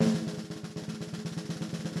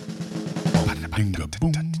dinga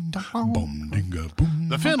boom, boom dinga boom.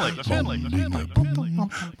 The Finley.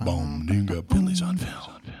 Boom dinga Finley's on film.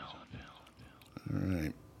 All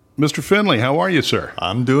right. Mr. Finley, how are you, sir?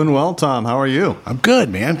 I'm doing well, Tom. How are you? I'm good,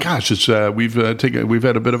 man. Gosh, it's we've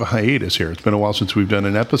had a bit of a hiatus here. It's been a while since we've done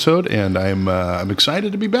an episode, and I'm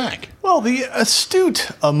excited to be back. Well, the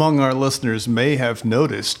astute among our listeners may have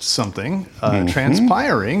noticed something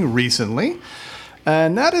transpiring recently,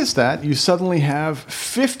 and that is that you suddenly have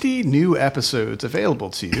 50 new episodes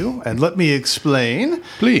available to you. And let me explain.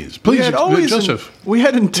 Please, Joseph. We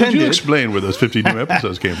had intended. Would you explain where those 50 new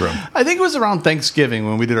episodes came from? I think it was around Thanksgiving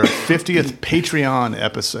when we did our 50th Patreon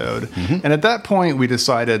episode. And at that point, we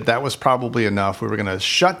decided that was probably enough. We were going to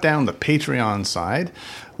shut down the Patreon side,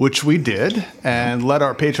 which we did, and let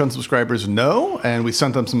our Patreon subscribers know. And we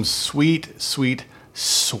sent them some sweet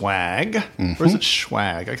swag. Or is it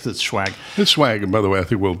swag? I guess it's swag. It's swag, and by the way, I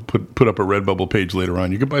think we'll put up a Redbubble page later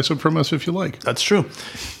on. You can buy some from us if you like. That's true.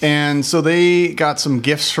 And so they got some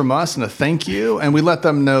gifts from us and a thank you, and we let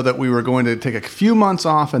them know that we were going to take a few months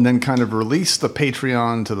off and then kind of release the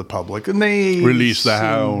Patreon to the public. And they release the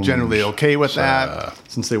hounds. Generally okay with that,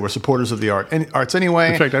 since they were supporters of the arts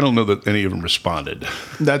anyway. In fact, I don't know that any of them responded.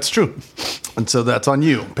 That's true. And so that's on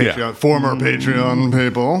you, Patreon, former Patreon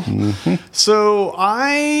people. So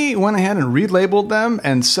I went ahead and relabeled them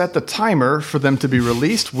and set the timer for them to be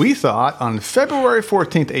released. We thought on February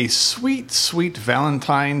 14th, a sweet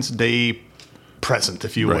Valentine's Day present,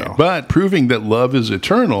 if you will. But proving that love is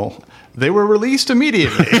eternal, they were released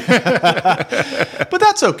immediately. But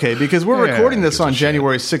that's okay, because we're recording this on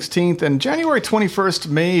January 16th, and January 21st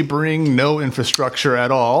may bring no infrastructure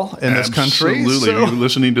at all in this country. Absolutely. So you're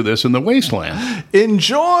listening to this in the wasteland.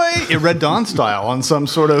 Enjoy Red Dawn style on some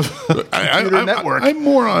sort of computer network. I'm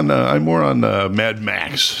more on Mad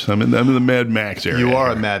Max. I'm in the Mad Max area. You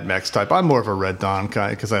are a Mad Max type. I'm more of a Red Dawn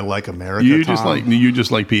guy because I like America. You just like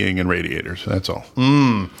peeing in radiators. That's all.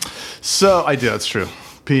 So I do. That's true.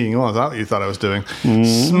 Peeing. What was that you thought I was doing?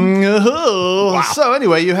 Wow. So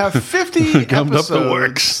anyway, you have 50 Gummed up the episodes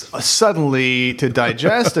works. suddenly to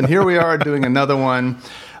digest, and here we are doing another one.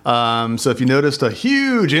 So if you noticed a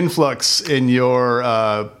huge influx in your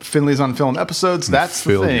Finley's on Film episodes, that's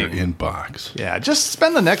the thing. Fill your inbox. Yeah, just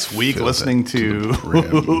spend the next week listening to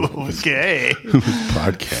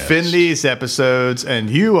podcast Finley's episodes, and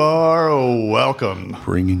you are welcome.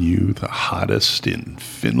 Bringing you the hottest in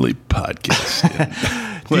Finley podcasting.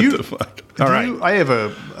 What the fuck? All right. I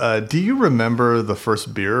have do you remember the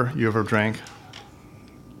first beer you ever drank?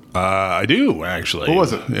 I do, actually. What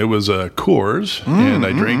was it? It was a Coors, and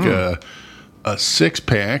I drank a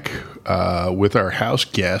 6-pack with our house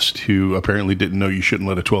guest, who apparently didn't know you shouldn't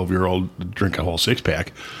let a 12-year-old drink a whole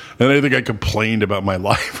 6-pack. And I think I complained about my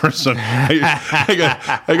life or something. I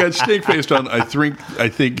got steak-faced on, I think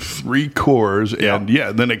 3 Coors, and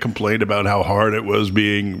then I complained about how hard it was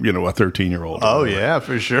being, a 13-year-old. Oh, yeah,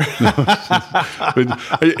 for sure.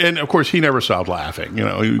 And of course, he never stopped laughing. He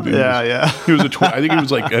was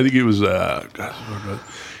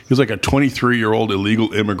like a 23-year-old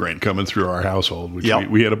illegal immigrant coming through our household, which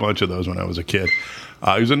we had a bunch of those when I was a kid.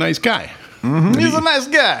 He was a nice guy. He's a nice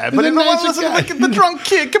guy, but he didn't want to listen to the drunk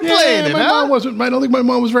kid complaining. I don't think my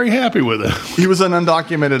mom was very happy with it. He was an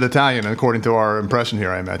undocumented Italian, according to our impression here,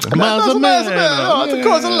 I imagine. It's a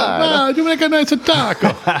cosa line. You make a nice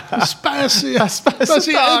taco. Spicy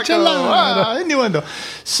enchilada. Innuendo.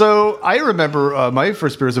 So I remember my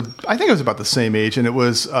first beer I think I was about the same age, and it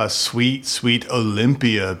was a sweet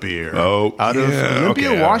Olympia beer. Oh, out of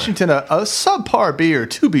Olympia, Washington. A subpar beer,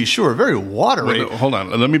 to be sure. Very watery. Well, hold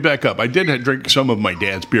on. Let me back up. I did drink some of my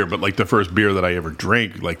dad's beer, but like the first beer that I ever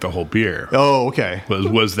drank, like the whole beer. Oh, okay.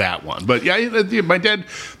 Was that one. But my dad,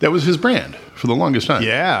 that was his brand for the longest time.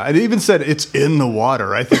 Yeah. It even said it's in the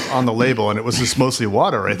water, I think, on the label, and it was just mostly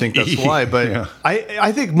water. I think that's why. But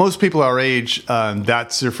I think most people our age,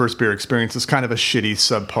 that's their first beer experience. It's kind of a shitty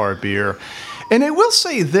subpar beer. And I will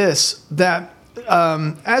say this, that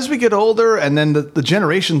as we get older and then the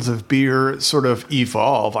generations of beer sort of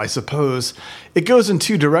evolve, I suppose, it goes in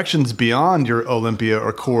two directions beyond your Olympia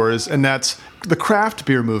or Coors, and that's the craft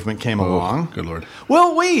beer movement came along. Good Lord.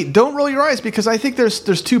 Well, wait, don't roll your eyes, because I think there's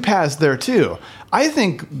two paths there too. I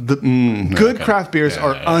think the good craft beers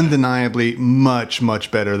are undeniably much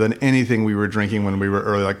better than anything we were drinking when we were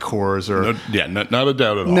early, like Coors or... not a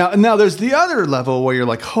doubt at all. Now there's the other level where you're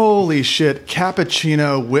like, holy shit,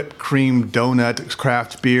 cappuccino, whipped cream, donut,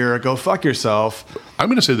 craft beer, go fuck yourself. I'm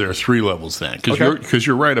going to say there are 3 levels then, because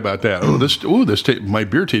you're right about that. My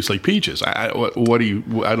beer tastes like peaches. What do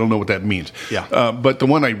you? I don't know what that means. Yeah. But the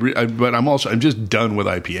one but I'm just done with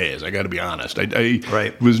IPAs. I got to be honest.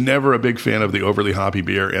 I was never a big fan of the overly hoppy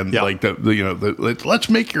beer, and like let's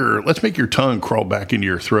make your tongue crawl back into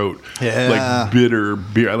your throat, like bitter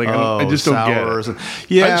beer. I just don't get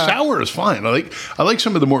it. Sour is fine. I like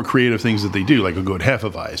some of the more creative things that they do, like a good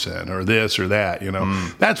Hefeweizen or this or that.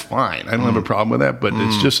 That's fine. I don't have a problem with that. But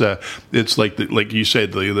it's just it's like you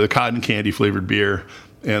said, the cotton candy flavored beer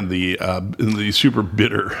and the super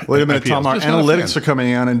bitter. Wait a minute, Tom. Our analytics are coming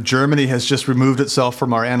in, and Germany has just removed itself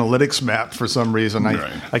from our analytics map for some reason.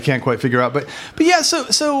 I can't quite figure out. But yeah,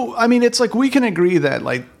 so I mean, it's like we can agree that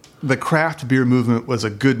like the craft beer movement was a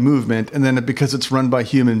good movement, and then because it's run by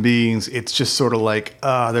human beings, it's just sort of like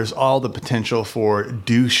there's all the potential for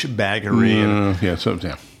douchebaggery.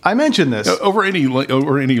 I mentioned this over any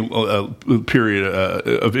period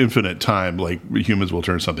of infinite time. Like humans will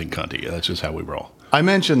turn something cunty. That's just how we roll. I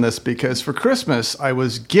mentioned this because for Christmas I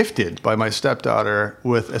was gifted by my stepdaughter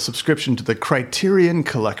with a subscription to the Criterion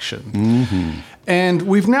Collection. And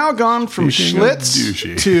we've now gone from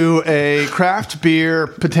Schlitz to a craft beer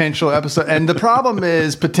potential episode. And the problem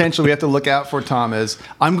is, potentially, we have to look out for, Tom, is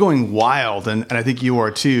I'm going wild, and I think you are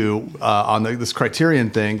too, on this Criterion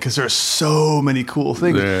thing, because there's so many cool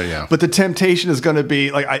things. But the temptation is going to be,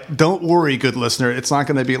 like, don't worry, good listener, it's not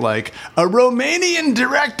going to be like a Romanian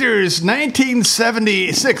director's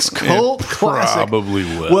 1976 cult classic. Probably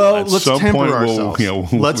will. Well, let's temper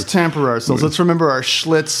ourselves. Let's temper ourselves. Let's remember our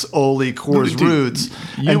Schlitz, Ole, Coors roots.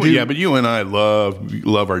 But you and I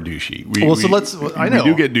love our douchey. I know.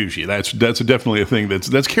 We do get douchey. That's definitely a thing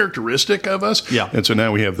that's characteristic of us. Yeah. And so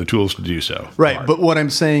now we have the tools to do so. Right. But what I'm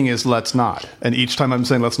saying is let's not. And each time I'm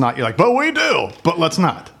saying let's not, you're like, but we do. But let's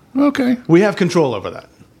not. Okay. We have control over that.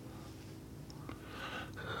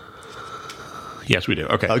 Yes, we do.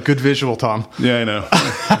 Okay. A good visual, Tom. Yeah, I know.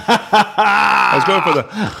 I was going for the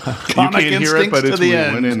comic, you can't hear it, but it's when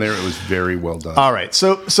it went in there. It was very well done. All right,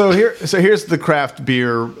 so here's the craft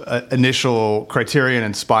beer initial Criterion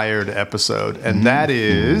inspired episode, and that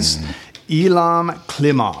is Ilham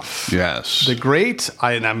Klimov. Yes, the great.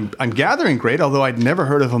 I'm gathering great, although I'd never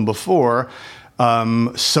heard of him before.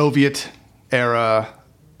 Soviet era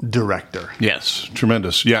director. Yes,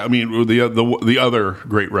 tremendous. Yeah, I mean the other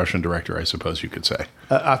great Russian director, I suppose you could say,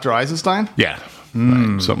 after Eisenstein. Yeah,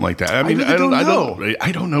 right, something like that. I mean, I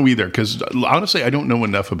don't know either, because honestly, I don't know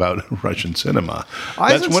enough about Russian cinema.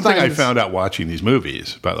 That's one thing I found out watching these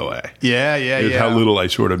movies. By the way, yeah. How little I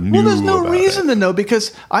sort of knew. Well, there's no about reason to know,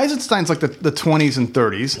 because Eisenstein's like the 20s and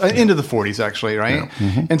 30s, into the 40s actually, right?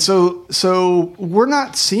 Yeah. And so we're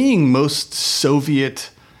not seeing most Soviet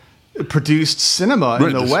produced cinema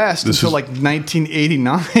in the West until like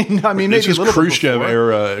 1989. I mean, maybe a little Khrushchev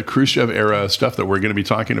era stuff that we're going to be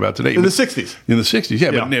talking about today. In the 60s. In the 60s,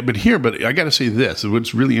 yeah. But I got to say this.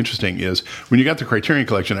 What's really interesting is when you got the Criterion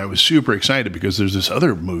Collection, I was super excited because there's this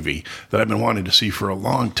other movie that I've been wanting to see for a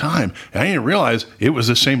long time. And I didn't realize it was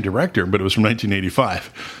the same director, but it was from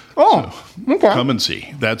 1985. Oh, so, okay. Come and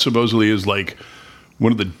see. That supposedly is like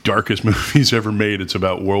one of the darkest movies ever made. It's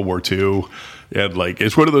about World War II. And like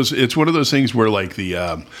it's one of those things where like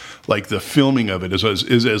the filming of it is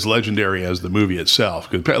as legendary as the movie itself.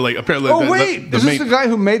 Because like apparently, is this the guy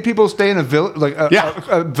who made people stay in a village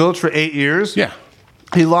a village for 8 years? Yeah,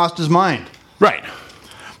 he lost his mind. Right.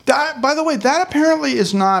 That, by the way, that apparently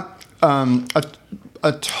is not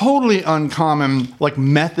a totally uncommon like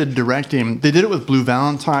method directing. They did it with Blue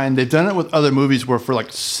Valentine. They've done it with other movies where for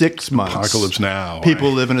like 6 months, Apocalypse Now, people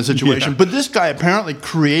live in a situation. Yeah. But this guy apparently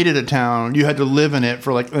created a town. You had to live in it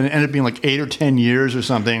for like, it ended up being like 8 or 10 years or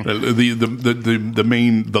something. The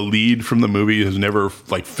lead from the movie has never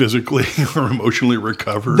like physically or emotionally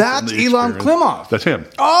recovered. That's Ilham Klimov. That's him.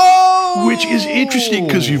 Oh, which is interesting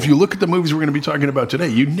because if you look at the movies we're going to be talking about today,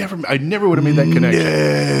 I never would have made that connection.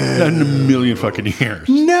 No. In a million fucking years.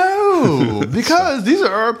 No, because these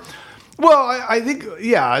are, well, I think,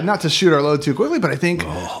 not to shoot our load too quickly, but I think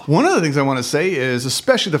one of the things I want to say is,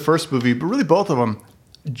 especially the first movie, but really both of them,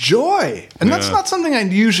 joy. And that's not something I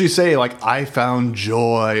usually say, like, I found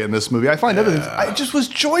joy in this movie. I find other things, I just was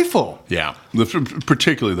joyful. Yeah,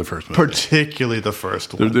 particularly the first movie. Particularly the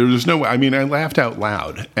first one. There's no way. I mean, I laughed out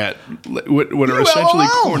loud at what are essentially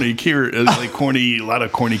corny, a lot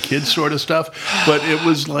of corny kids sort of stuff. But it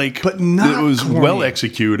was like, but not it was corny. well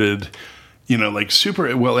executed. like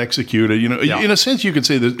super well executed. In a sense, you could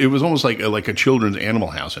say that it was almost like a children's Animal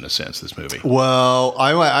House in a sense. This movie. Well,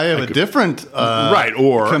 I have a different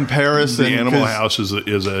or comparison. The Animal House is a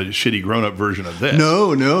shitty grown-up version of this.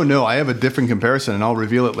 No. I have a different comparison, and I'll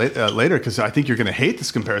reveal it later because I think you're going to hate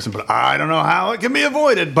this comparison, but I don't know how it can be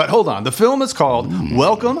avoided. But hold on, the film is called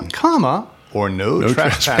Welcome, or No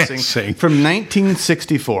Trespassing from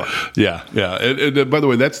 1964. Yeah. By the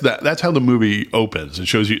way, that's how the movie opens. It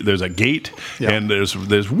shows you there's a gate, and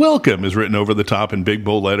there's welcome is written over the top in big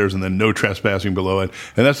bold letters, and then no trespassing below it.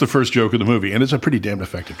 And that's the first joke of the movie, and it's a pretty damn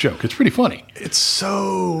effective joke. It's pretty funny. It's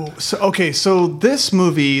so okay. So this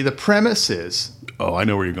movie, the premise is. Oh, I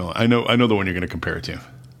know where you're going. I know the one you're going to compare it to.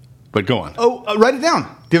 But go on. Oh, write it down.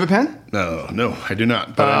 Do you have a pen? No, I do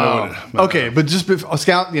not. But I know what okay, but just a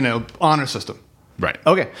scout, honor system. Right.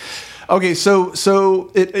 Okay.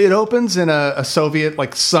 So it opens in a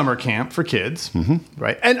Soviet summer camp for kids,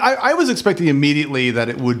 right? And I was expecting immediately that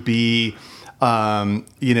it would be.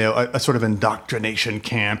 A sort of indoctrination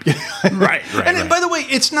camp, right. And by the way,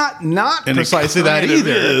 it's not precisely that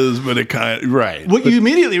either. Is, but it kind of, right. What you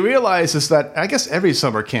immediately realize is that I guess every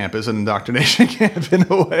summer camp is an indoctrination camp in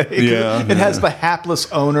a way. Yeah, it has the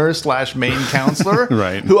hapless owner / main counselor,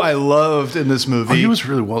 right? Who I loved in this movie. He was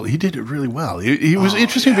really well. He did it really well. He was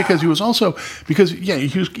interesting because he was also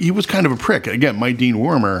he was kind of a prick. Again, my Dean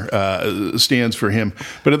Wormer stands for him,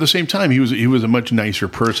 but at the same time, he was a much nicer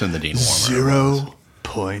person than Dean Wormer. 0.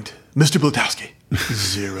 Mr. Blutowski.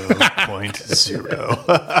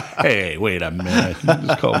 0.0. Hey, wait a minute. You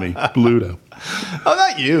just called me Bluto. Oh,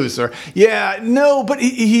 not you, sir. Yeah, no, but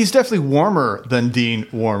he's definitely warmer than Dean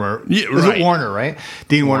Wormer. Yeah, right. Is it Warner, right?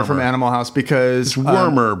 Dean Warner from Animal House, because it's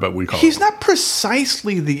Wormer, but we call he's not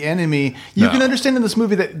precisely the enemy. You can understand in this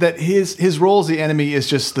movie that his role as the enemy is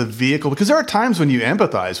just the vehicle, because there are times when you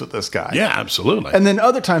empathize with this guy. Yeah, absolutely. And then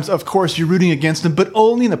other times, of course, you're rooting against him, but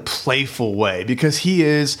only in a playful way, because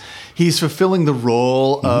he's fulfilling the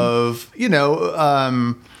role of,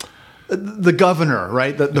 the governor,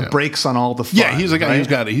 right? The brakes on all the fun. Yeah, he's the guy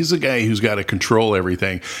right? he's the guy who's got to control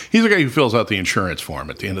everything. He's the guy who fills out the insurance form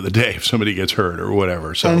at the end of the day if somebody gets hurt or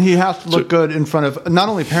whatever. So, and he has to look good in front of not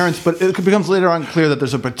only parents, but it becomes later on clear that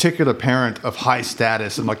there's a particular parent of high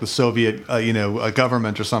status in the Soviet,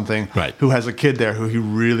 government or something, right, who has a kid there who he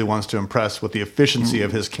really wants to impress with the efficiency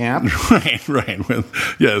of his camp. Right.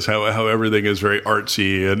 Yes, how everything is very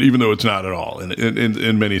artsy, and even though it's not at all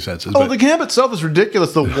in many senses. Oh, the camp itself is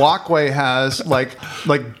ridiculous. The walkway has like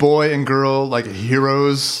boy and girl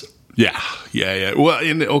heroes. Yeah. Well,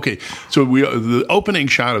 so the opening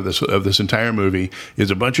shot of this entire movie is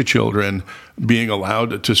a bunch of children being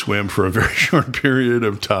allowed to swim for a very short period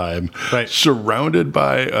of time, right, surrounded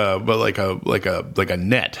by like a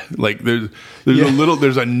net.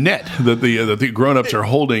 There's a net that the grown-ups are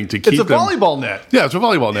holding to keep. It's a volleyball net. Yeah, it's a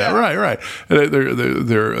volleyball net. Right.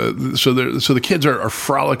 So the kids are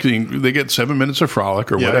frolicking. They get 7 minutes of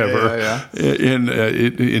frolic or whatever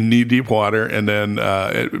in knee-deep water, and then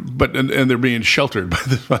and they're being sheltered by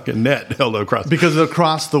this fucking net held across. Because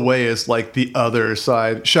across the way is the other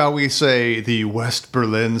side, shall we say, the West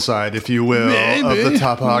Berlin side, if you will, of the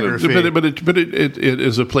topography. But it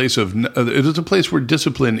is a place where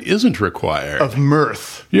discipline isn't required. Of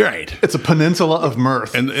mirth. You're right. It's a peninsula of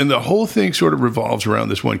mirth. And the whole thing sort of revolves around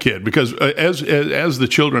this one kid, because as the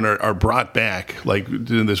children are brought back,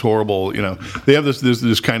 in this horrible, they have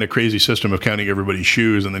this kind of crazy system of counting everybody's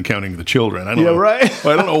shoes and then counting the children. I don't know. Right.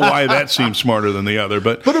 I don't know why that seems smarter than the other,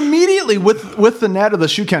 but immediately with the net of the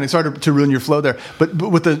shoe counting, sorry to ruin your flow there, but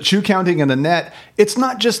with the shoe counting and the net, it's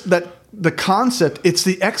not just that the concept, it's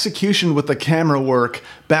the execution with the camera work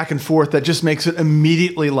back and forth that just makes it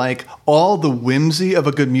immediately all the whimsy of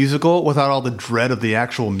a good musical without all the dread of the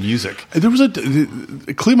actual music. There was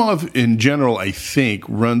Klimov in general, I think,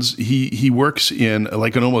 runs, he works in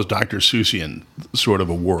an almost Dr. Seussian sort of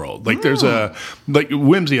a world. There's a,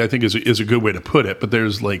 whimsy, I think is a good way to put it, but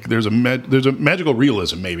there's a magical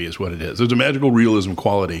realism, maybe is what it is. There's a magical realism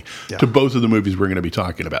quality to both of the movies we're going to be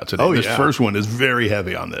talking about today. This first one is very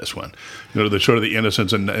heavy on this one. The sort of the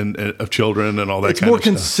innocence and of children and all that kind of stuff. It's more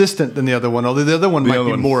consistent than the other one, although the other one might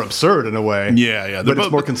be more absurd in a way. Yeah. But it's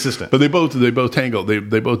more consistent. But they both tangle. They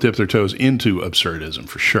both dip their toes into absurdism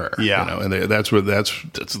for sure. Yeah. And that's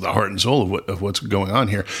the heart and soul of what's going on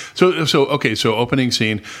here. So opening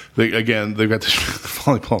scene, they've got this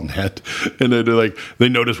volleyball net, and they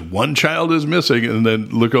notice one child is missing, and then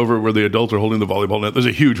look over where the adults are holding the volleyball net. There's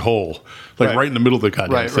a huge hole, right in the middle of the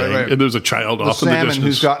goddamn thing, and there's a child off in the distance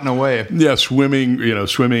who's gotten away. Yeah, swimming to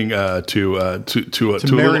a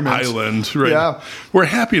little island, right? Yeah. Where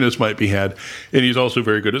happiness might be had, and he's also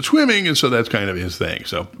very good at swimming, and so that's kind of his thing.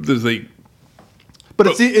 So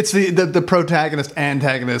But it's the protagonist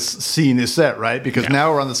antagonist scene is set, right? Because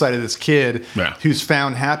now we're on the side of this kid who's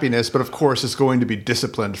found happiness, but of course is going to be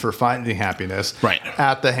disciplined for finding happiness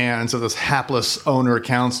at the hands of this hapless owner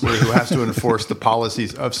counselor who has to enforce the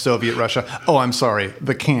policies of Soviet Russia. Oh, I'm sorry,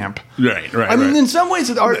 the camp. Right. I mean, in some ways,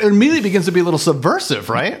 it immediately begins to be a little subversive,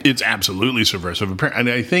 right? It's absolutely subversive. And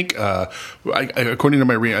I think, according to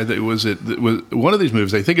my reading, it was one of these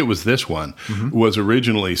movies, I think it was this one, was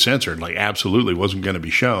originally censored, like absolutely wasn't going to be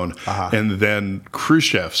shown. And then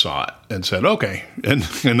Khrushchev saw it and said, okay. And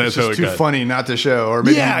that's how it too got. Funny not to show, or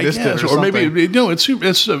maybe he missed it or maybe, no, it's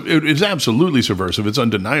absolutely subversive. It's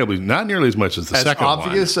undeniably, not nearly as much as the second one. As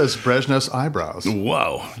obvious as Brezhnev's eyebrows.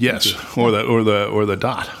 Whoa, yes. Or the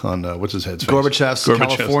dot on, what's his head's face? Gorbachev's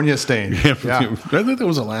California stain. I think that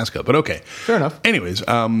was Alaska, but okay. Fair enough. Anyways,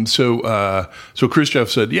 so Khrushchev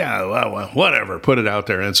said, yeah, well, whatever, put it out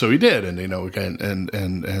there. And so he did.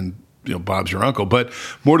 And, Bob's your uncle. But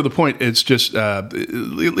more to the point, it's just,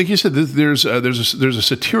 like you said, there's a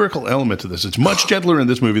satirical element to this. It's much gentler in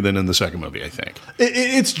this movie than in the second movie, I think.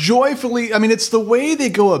 It's joyfully, I mean, it's the way they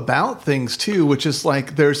go about things, too, which is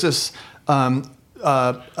like there's this... a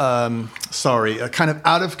kind of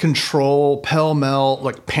out of control, pell-mell,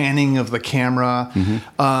 like panning of the camera.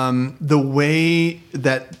 The way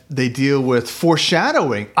that they deal with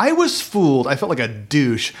foreshadowing. I was fooled. I felt like a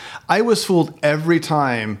douche. I was fooled every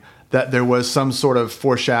time that there was some sort of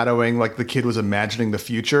foreshadowing, like the kid was imagining the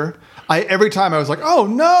future. Every time I was like, oh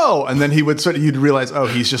no, and then you'd realize, oh,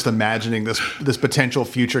 he's just imagining this potential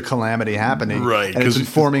future calamity happening, right? And it's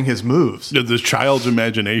informing his moves. The child's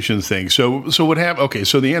imagination thing. So what happened? Okay,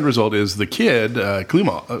 so the end result is the kid,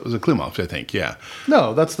 Klimov. Was it Klimov? I think, yeah.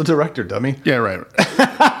 No, that's the director, dummy. Yeah, right.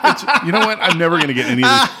 You know what? I'm never going to get any of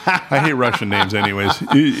these. I hate Russian names, anyways.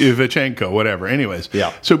 Ivachenko, whatever. Anyways,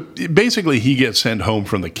 yeah. So basically, he gets sent home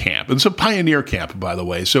from the camp. It's a pioneer camp, by the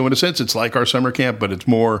way. So in a sense, it's like our summer camp, but it's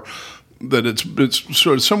more. That it's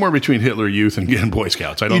sort of somewhere between Hitler Youth and Boy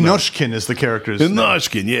Scouts. I don't know. Inoshkin is the character's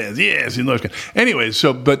Inoshkin, yes, Inoshkin. Anyways,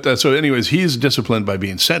 anyways, he's disciplined by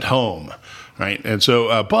being sent home, right? And so,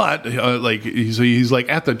 he's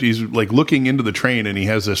like looking into the train, and he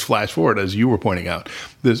has this flash forward, as you were pointing out,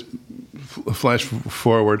 this flash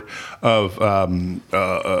forward of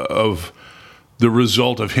the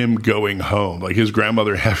result of him going home, like his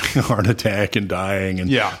grandmother having a heart attack and dying, and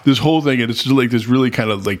this whole thing, and it's just like this really kind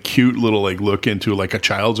of like cute little like look into like a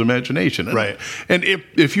child's imagination, right? And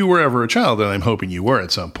if you were ever a child, and I'm hoping you were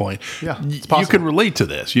at some point, it's possible. You could relate to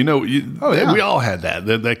this. We all had that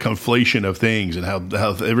conflation of things, and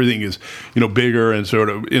how everything is bigger and sort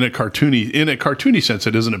of in a cartoony sense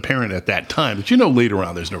that isn't apparent at that time, but later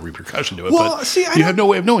on there's no repercussion to it. Well, but see, you have no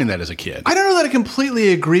way of knowing that as a kid. I don't know that I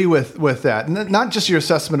completely agree with that. Not just your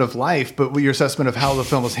assessment of life, but your assessment of how the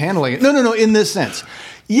film is handling it. No, in this sense.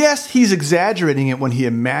 Yes, he's exaggerating it when he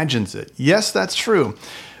imagines it. Yes, that's true.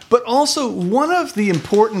 But also, one of the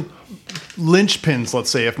important linchpins, let's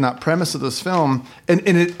say, if not premise of this film, and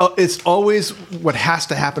it's always what has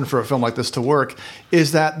to happen for a film like this to work,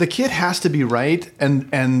 is that the kid has to be right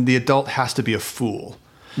and the adult has to be a fool.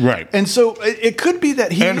 Right. And so it could be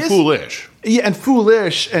that he is... foolish. Yeah, and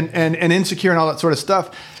foolish and insecure and all that sort of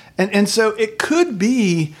stuff. And so it could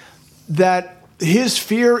be that his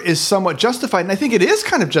fear is somewhat justified. And I think it is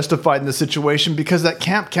kind of justified in the situation because that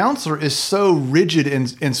camp counselor is so rigid in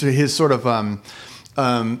his sort of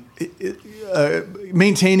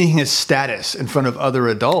maintaining his status in front of other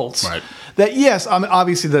adults. Right. That, yes,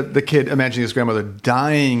 obviously the kid imagining his grandmother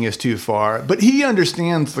dying is too far, but he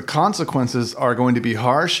understands the consequences are going to be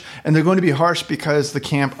harsh, and they're going to be harsh because the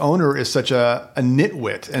camp owner is such a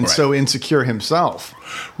nitwit and so insecure himself.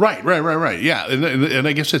 Right. Yeah, and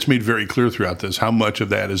I guess that's made very clear throughout this how much of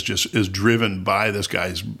that is driven by this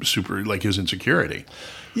guy's his insecurity.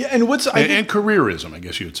 Yeah, and and careerism, I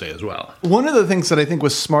guess you would say as well. One of the things that I think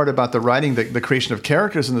was smart about the writing, the creation of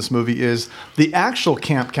characters in this movie, is the actual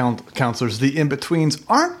camp counselors, the in-betweens,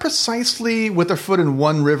 aren't precisely with their foot in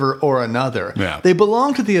one river or another. Yeah. They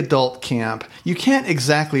belong to the adult camp. You can't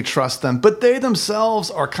exactly trust them, but they themselves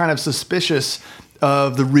are kind of suspicious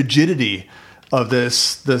of the rigidity of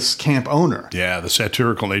this camp owner. Yeah, the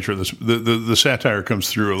satirical nature of this, the satire comes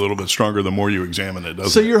through a little bit stronger the more you examine it, doesn't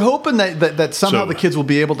it? So you're hoping that somehow the kids will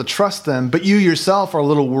be able to trust them, but you yourself are a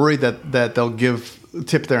little worried that they'll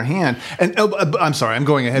tip their hand. And I'm sorry, I'm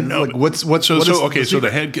going ahead. No, like, so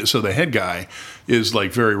the head guy is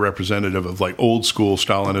like very representative of like old school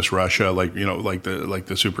Stalinist Russia, like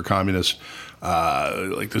the super communist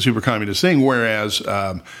thing. Whereas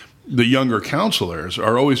the younger counselors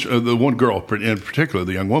are always the one girl in particular,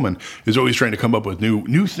 the young woman, is always trying to come up with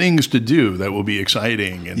new things to do that will be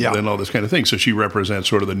exciting and all this kind of thing. So she represents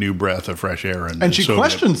sort of the new breath of fresh air, and she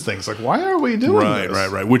questions things like, "Why are we doing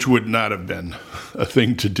this?" Right, which would not have been a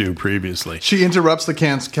thing to do previously. She interrupts the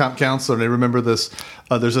camp counselor, and I remember this.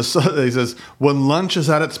 He says, "When lunch is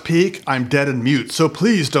at its peak, I'm dead and mute. So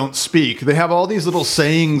please don't speak." They have all these little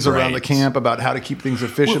sayings around the camp about how to keep things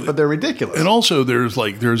efficient, but they're ridiculous. And also,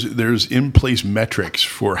 there's in place metrics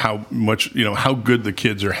for how much how good the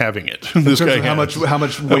kids are having it. This guy how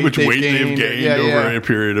much weight they've gained over a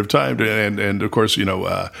period of time, and of course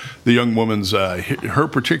the young woman's her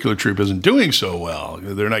particular troop isn't doing so well.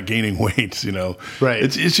 They're not gaining weight.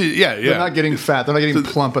 Right? They're not getting fat. They're not getting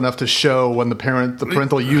plump enough to show when the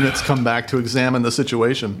parental units come back to examine the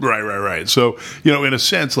situation. Right. So, in a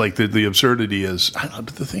sense, like the absurdity is, I don't know,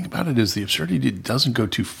 but the thing about it is the absurdity doesn't go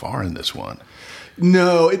too far in this one.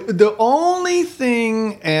 No, the only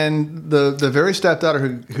thing, and the very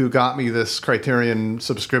stepdaughter who got me this Criterion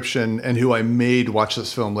subscription and who I made watch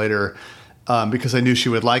this film later, because I knew she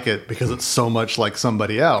would like it because it's so much like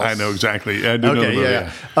somebody else. I know exactly. I do know the movie.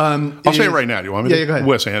 Yeah. I'll say it right now. Do you want me to? Yeah, go ahead.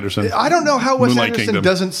 Wes Anderson. I don't know how Wes Anderson Kingdom.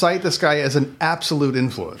 doesn't cite this guy as an absolute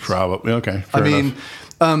influence. Probably. Okay. Fair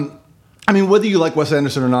enough. I mean, whether you like Wes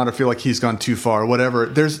Anderson or not, or feel like he's gone too far, whatever,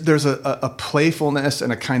 there's a playfulness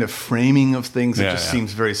and a kind of framing of things that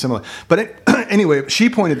seems very similar. But anyway, she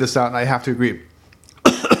pointed this out, and I have to agree.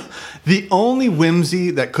 The only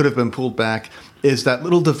whimsy that could have been pulled back is that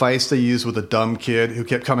little device they use with a dumb kid who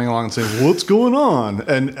kept coming along and saying, "What's going on?"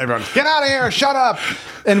 And everyone's, "Get out of here, shut up."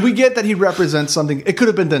 And we get that he represents something. It could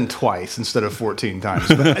have been done twice instead of 14 times.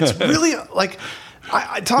 But it's really like...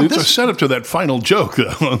 Tom, it's a setup to that final joke,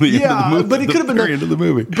 though. On the end of the movie, but it could have been the end of the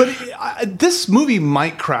movie. But this movie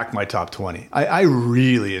might crack my top 20. I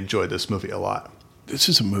really enjoyed this movie a lot. This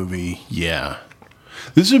is a movie,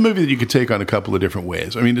 This is a movie that you could take on a couple of different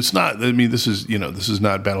ways. I mean, it's not. I mean, this is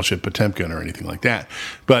not Battleship Potemkin or anything like that.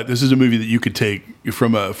 But this is a movie that you could take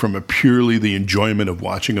from a purely the enjoyment of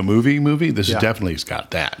watching a movie. This is definitely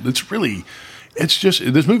got that. It's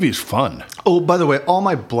just, this movie is fun. Oh, by the way, all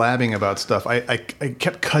my blabbing about stuff, I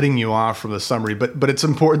kept cutting you off from the summary, but it's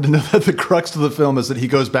important to know that the crux of the film is that he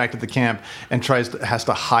goes back to the camp and has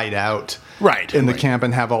to hide out in the camp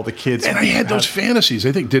and have all the kids. And I had those fantasies.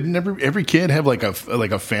 I think, didn't every kid have like a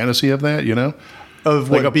fantasy of that,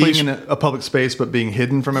 Of like being in a public space, but being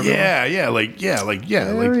hidden from everyone.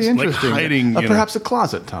 Very interesting. Hiding, perhaps a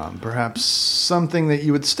closet, Tom. Perhaps something that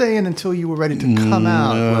you would stay in until you were ready to come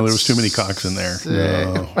out. No, there was too many cocks in there.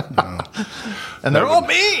 No. And they're all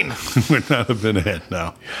mean. Would not have been it.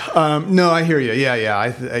 No. No, I hear you.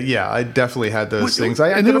 I definitely had those things.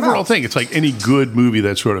 And the overall thing, it's like any good movie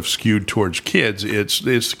that's sort of skewed towards kids.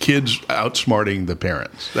 It's kids outsmarting the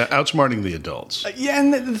parents, outsmarting the adults.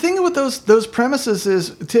 And the thing with those premises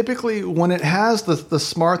is typically when it has the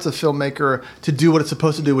smarts of filmmaker to do what it's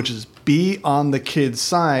supposed to do, which is be on the kid's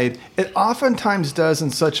side, it oftentimes does in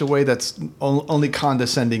such a way that's only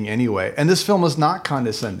condescending anyway. And this film is not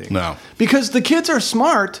condescending. No. Because the kids are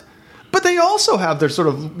smart, but they also have their sort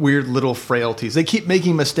of weird little frailties. They keep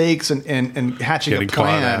making mistakes and hatching Getting a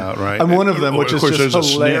plan. Caught out, right? And one of them, which is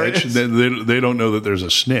just hilarious. A snitch. They don't know that there's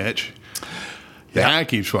a snitch. That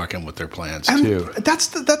keeps fucking with their plans, too. That's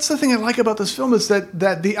the thing I like about this film is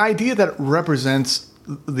that the idea that it represents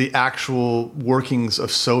the actual workings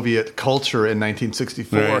of Soviet culture in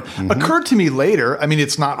 1964 occurred to me later. I mean,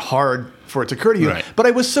 it's not hard for it to occur to you, but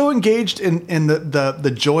I was so engaged in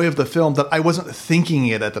the joy of the film that I wasn't thinking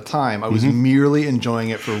it at the time. I was merely enjoying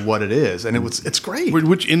it for what it is, and it's great.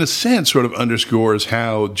 Which, in a sense, sort of underscores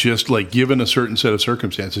how just like given a certain set of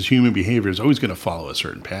circumstances, human behavior is always going to follow a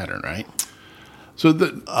certain pattern, right? So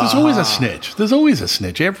there's always a snitch. There's always a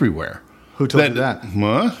snitch everywhere. Who told you that?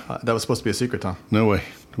 What? That was supposed to be a secret, Tom. No way.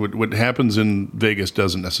 What happens in Vegas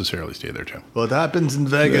doesn't necessarily stay there, Tim. What happens in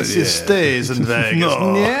Vegas, it stays in Vegas.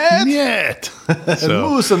 No. Yet.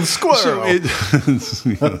 Moose and squirrel.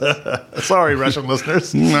 Sorry, Russian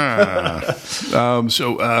listeners.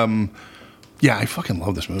 Yeah, I fucking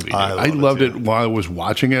love this movie. I loved it while I was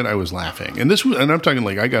watching it. I was laughing, and I'm talking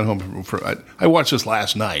like I got home I watched this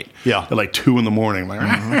last night. Yeah, at like 2 a.m. I'm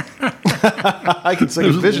like, I can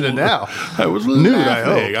envision it now. I was nude.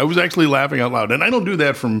 I was actually laughing out loud, and I don't do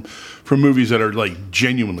that from movies that are like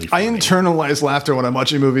genuinely funny. I internalize laughter when I'm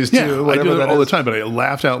watching movies too. Yeah, I do that all the time, but I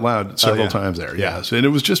laughed out loud several times there. Yes, and it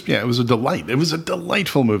was just it was a delight. It was a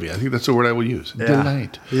delightful movie. I think that's the word I will use. Yeah.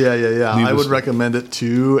 Delight. Yeah. I would recommend it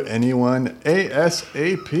to anyone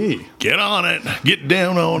ASAP. Get on it. Get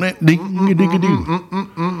down on it.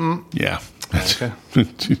 Ding-a-ding-a-doo. Yeah. Okay.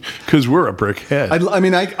 Because we're a brickhead. I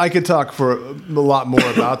mean, I could talk for a lot more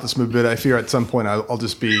about this movie, but I fear at some point I'll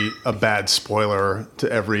just be a bad spoiler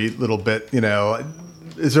to every little bit.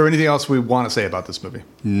 Is there anything else we want to say about this movie?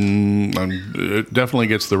 It definitely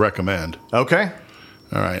gets the recommend. Okay.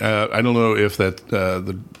 All right. I don't know if that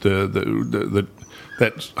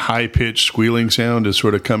that high pitched squealing sound is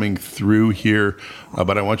sort of coming through here,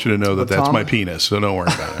 but I want you to know that that's my penis, so don't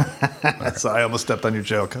worry about it. So I almost stepped on your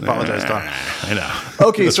joke. I apologize, Tom. I know.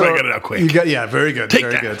 Okay, that's so why I got it out quick. Very good, Take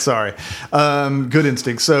very that. good. Sorry, good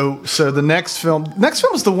instinct. So the next film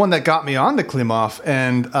is the one that got me on to Klimov,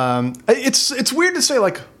 and it's weird to say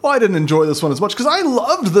I didn't enjoy this one as much because I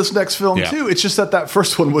loved this next film too. It's just that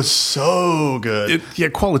first one was so good.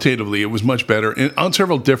 Qualitatively, it was much better on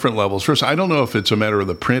several different levels. First, I don't know if it's a matter of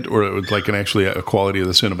the print or it was actually a quality of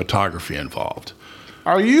the cinematography involved.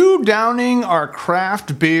 Are you downing our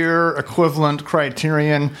craft beer equivalent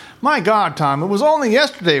Criterion? My God, Tom, it was only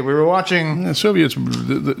yesterday we were watching... The Soviets,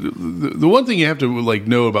 the one thing you have to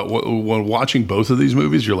know about when watching both of these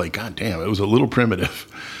movies, you're like, God damn, it was a little primitive,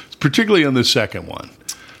 particularly on the second one.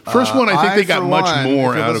 First one, I think they got much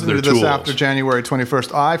more out of their tools. After January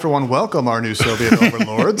 21st, I, for one, welcome our new Soviet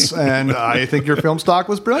overlords, and I think your film stock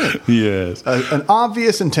was brilliant. Yes, an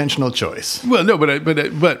obvious intentional choice. Well, no, but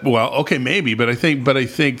okay, maybe, but I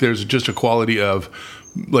think there's just a quality of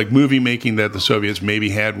movie making that the Soviets maybe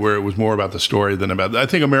had where it was more about the story than about. I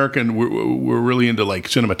think American we're really into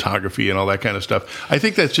cinematography and all that kind of stuff. I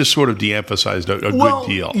think that's just sort of de-emphasized a good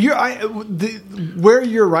deal. Where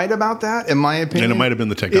you're right about that, in my opinion, and it might have been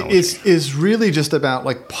the technology, is really just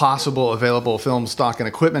about possible available film stock and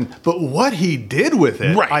equipment. But what he did with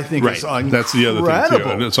it, I think, is incredible. That's the other thing too.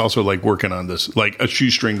 And it's also working on this a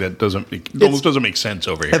shoestring that almost doesn't make sense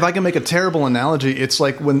over here. If I can make a terrible analogy, it's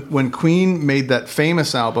like when Queen made that famous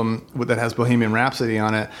album that has Bohemian Rhapsody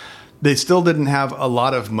on it. They still didn't have a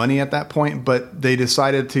lot of money at that point, but they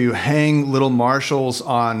decided to hang little Marshalls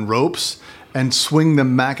on ropes and swing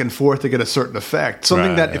them back and forth to get a certain effect.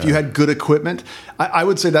 Something that if you had good equipment, I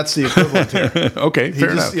would say that's the equivalent here. Okay,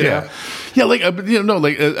 fair enough.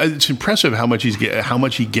 It's impressive how much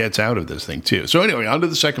he gets out of this thing too. So anyway, on to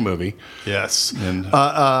the second movie. Yes, and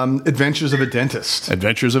Adventures of a Dentist.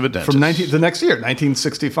 Adventures of a Dentist from the next year,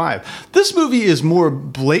 1965. This movie is more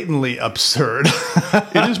blatantly absurd.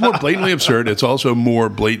 It is more blatantly absurd. It's also more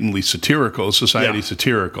blatantly satirical,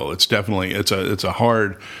 satirical. It's definitely it's a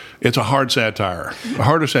hard satire, a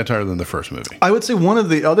harder satire than the first movie. I would say one of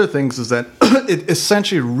the other things is that it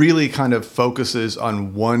essentially really kind of focuses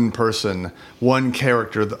on one person, one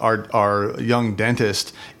character, our young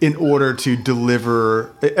dentist, in order to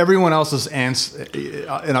deliver everyone else's an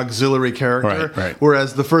auxiliary character. Right.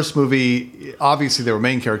 Whereas the first movie, obviously they were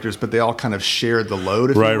main characters, but they all kind of shared the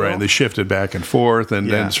load. Right. They shifted back and forth,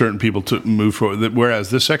 and then certain people moved forward.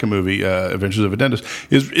 Whereas this second movie, Adventures of a Dentist,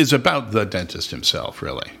 is about the dentist himself,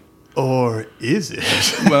 really. Or is it?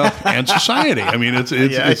 Well, and society. I mean, it's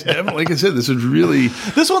definitely, like I said, this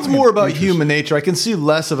one's more about human nature. I can see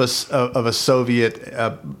less of a Soviet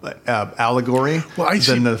allegory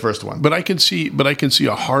than the first one. But I can see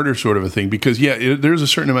a harder sort of a thing because there's a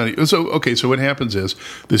certain amount of so what happens is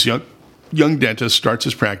this young dentist starts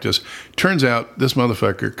his practice. Turns out this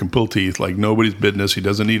motherfucker can pull teeth like nobody's business. He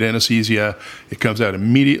doesn't need anesthesia. It comes out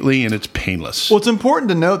immediately and it's painless. Well, it's important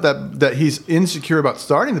to note that he's insecure about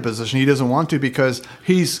starting the position. He doesn't want to because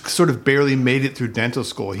he's sort of barely made it through dental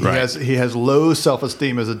school. He has low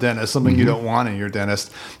self-esteem as a dentist, something you don't want in your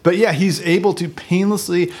dentist. But he's able to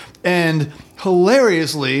painlessly and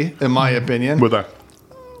hilariously, in my opinion, with a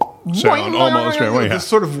sound almost this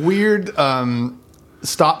sort of weird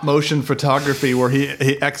stop motion photography where he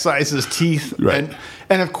excises teeth, and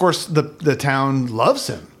of course the town loves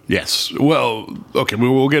him. Yes. Well, okay.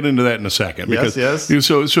 We'll get into that in a second. Yes.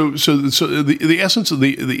 So the essence of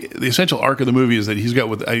the essential arc of the movie is that he's got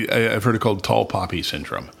what I've heard it called tall poppy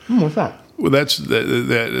syndrome. What's that? Well,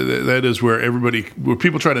 that is where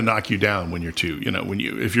people try to knock you down when you're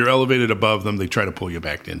if you're elevated above them, they try to pull you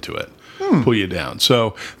back into it. Pull you down.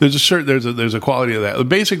 So there's a quality of that.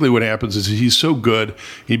 Basically, what happens is he's so good,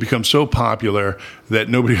 he becomes so popular that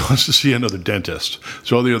nobody wants to see another dentist.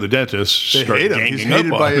 So all the other dentists start ganging He's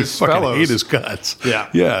hated up by on him. his fellows. Hate his guts.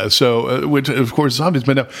 Yeah. So which of course is obvious,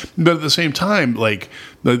 but at the same time,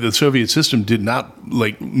 the Soviet system did not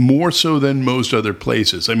more so than most other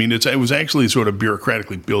places. I mean, it was actually sort of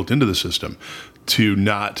bureaucratically built into the system to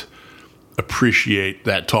not appreciate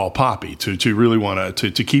that tall poppy, to really want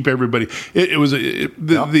to keep everybody.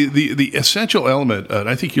 The essential element, and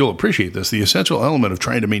I think you'll appreciate this, the essential element of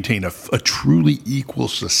trying to maintain a truly equal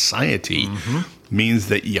society means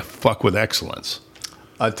that you fuck with excellence.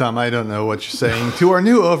 Tom, I don't know what you're saying. To our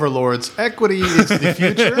new overlords, equity is the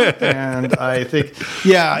future, and I think,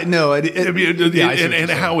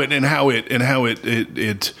 how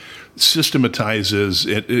it systematizes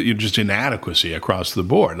just inadequacy across the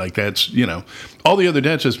board. Like that's all the other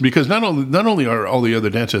dentists, because not only are all the other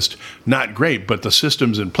dentists not great, but the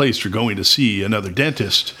systems in place for going to see another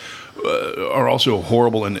dentist are also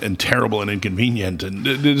horrible and terrible and inconvenient, and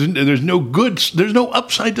there's no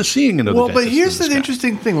upside to seeing another dentist. Well, but here's the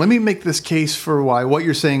interesting thing. Let me make this case for why what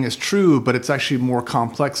you're saying is true, but it's actually more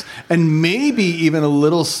complex and maybe even a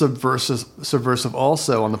little subversive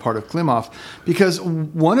also on the part of Klimov, because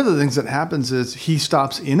one of the things that happens is he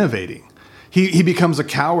stops innovating. He becomes a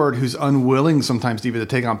coward who's unwilling sometimes even to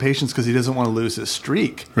take on patients because he doesn't want to lose his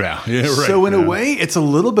streak. Yeah, right. So in a way, it's a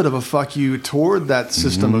little bit of a fuck you toward that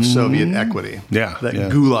system of Soviet equity. Yeah, that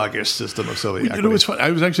gulagish system of Soviet equity. It's fun.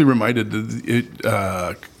 I was actually reminded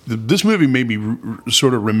that this movie made me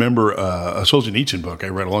sort of remember a Solzhenitsyn book I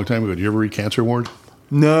read a long time ago. Did you ever read Cancer Ward?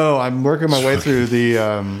 No, I'm working my way through the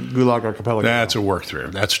Gulag Archipelago. That's a work through.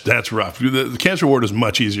 That's rough. The Cancer Ward is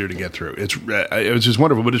much easier to get through. It was just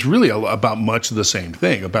wonderful, but it's really about much the same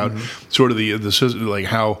thing about sort of the like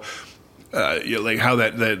how. How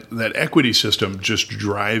that equity system just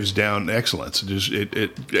drives down excellence.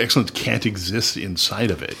 Excellence can't exist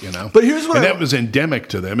inside of it, But here's what that was endemic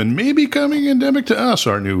to them, and maybe coming endemic to us,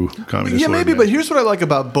 our new communist. Yeah, maybe. But here's what I like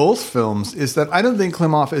about both films is that I don't think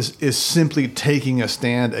Klimov is simply taking a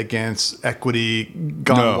stand against equity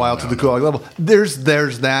gone wild to the Gulag level. There's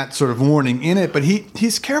that sort of warning in it, but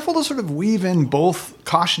he's careful to sort of weave in both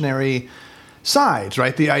cautionary sides,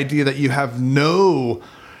 right? The idea that you have no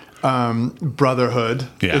brotherhood,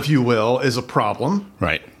 if you will, is a problem.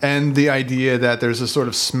 Right. And the idea that there's a sort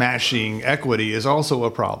of smashing equity is also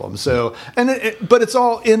a problem. So, but it's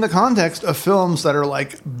all in the context of films that are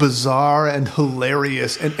like bizarre and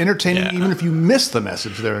hilarious and entertaining, even if you miss the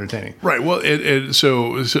message they're entertaining. Right. Well,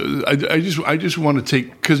 so I just want to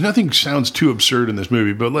take, because nothing sounds too absurd in this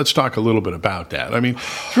movie, but let's talk a little bit about that. I mean,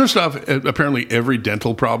 first off, apparently every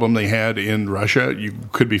dental problem they had in Russia, you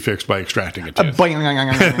could be fixed by extracting a tooth.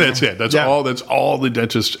 That's it. That's all the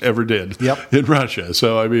dentists ever did in Russia.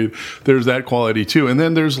 So I mean, there's that quality too. And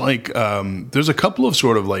then there's like there's a couple of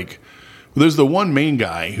sort of like, there's the one main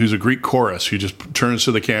guy who's a Greek chorus who just turns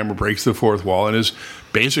to the camera, breaks the fourth wall, and is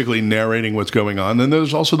basically narrating what's going on. Then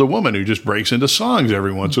there's also the woman who just breaks into songs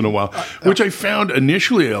every once in a while, which I found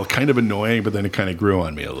initially kind of annoying, but then it kind of grew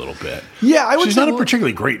on me a little bit. Yeah, She's not a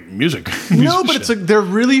particularly great musician. No, but they're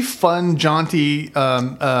really fun, jaunty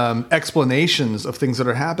explanations of things that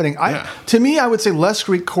are happening. To me, I would say less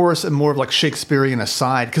Greek chorus and more of like Shakespearean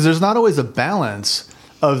aside, because there's not always a balance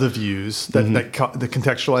of the views that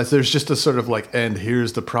contextualize. There's just a sort of like, and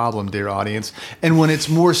here's the problem, dear audience. And when it's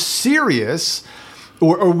more serious,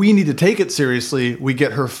 or we need to take it seriously, we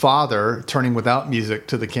get her father turning without music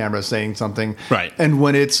to the camera saying something. Right. And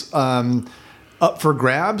when it's up for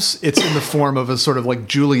grabs, it's in the form of a sort of like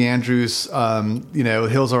Julie Andrews,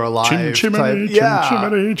 Hills Are Alive type.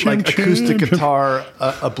 Like acoustic guitar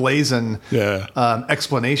ablazon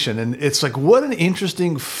explanation. And it's like, what an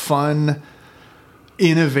interesting, fun,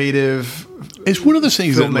 innovative. It's one of those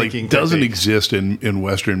things that like doesn't exist in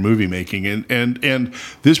Western movie making, and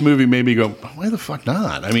this movie made me go, why the fuck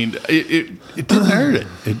not? I mean, it didn't hurt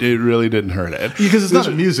it. It really didn't hurt it because it's not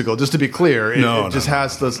a musical. Just to be clear, it just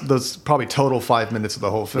has those probably total 5 minutes of the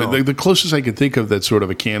whole film. The closest I could think of that's sort of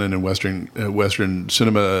a canon in Western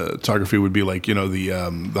cinematography would be like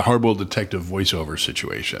the hard-boiled detective voiceover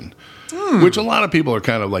situation. Which a lot of people are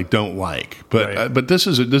kind of like don't like, but this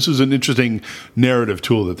is an interesting narrative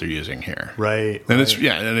tool that they're using here, right? And it's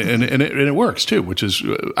and it works too, which is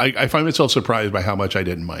I find myself surprised by how much I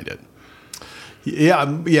didn't mind it. Yeah,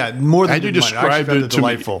 more than you described it to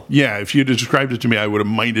delightful. Me. Yeah, if you described it to me, I would have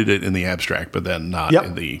minded it in the abstract, but then not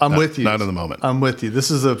in the. I'm with you. Not in the moment. I'm with you. This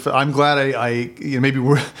is I'm glad I maybe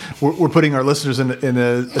we're putting our listeners in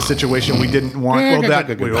a situation we didn't want.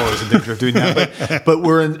 We're always in danger of doing that, but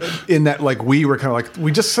we're in that like we were kind of like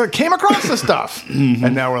we just came across this stuff,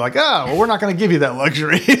 and now we're like we're not going to give you that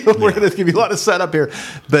luxury. We're going to give you a lot of setup here,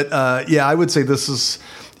 but I would say this is.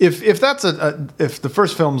 If that's if the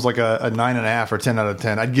first film's like a 9.5 or 10 out of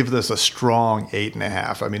 10, I'd give this a strong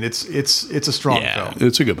 8.5. I mean, it's a strong film.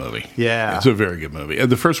 It's a good movie. Yeah, it's a very good movie.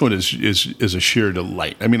 The first one is a sheer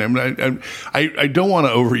delight. I mean, I don't want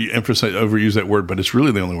to overuse that word, but it's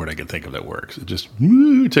really the only word I can think of that works. It just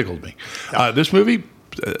tickled me. This movie.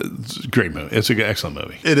 It's a great movie. It's an excellent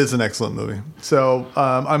movie. It is an excellent movie. So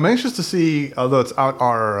I'm anxious to see, although it's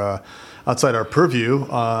outside our purview,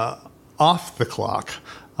 Off the Clock.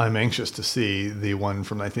 I'm anxious to see the one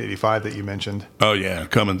from 1985 that you mentioned. Oh yeah,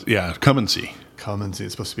 come and see. Come and see.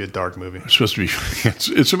 It's supposed to be a dark movie. It's supposed to be.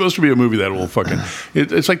 It's supposed to be a movie that will fucking.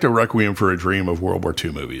 It's like the Requiem for a Dream of World War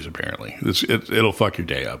II movies. Apparently, it'll fuck your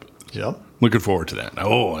day up. Yep. Looking forward to that.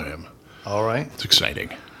 Oh, I am. All right. It's exciting.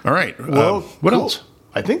 All right. Well, what cool. else?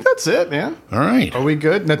 I think that's it, man. All right. Are we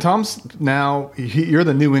good? Now, you're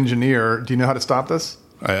the new engineer. Do you know how to stop this?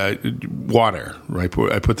 Water. Right.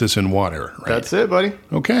 I put this in water. Right? That's it, buddy.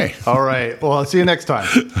 Okay. All right. Well, I'll see you next time.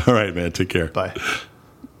 All right, man. Take care. Bye.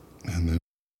 And then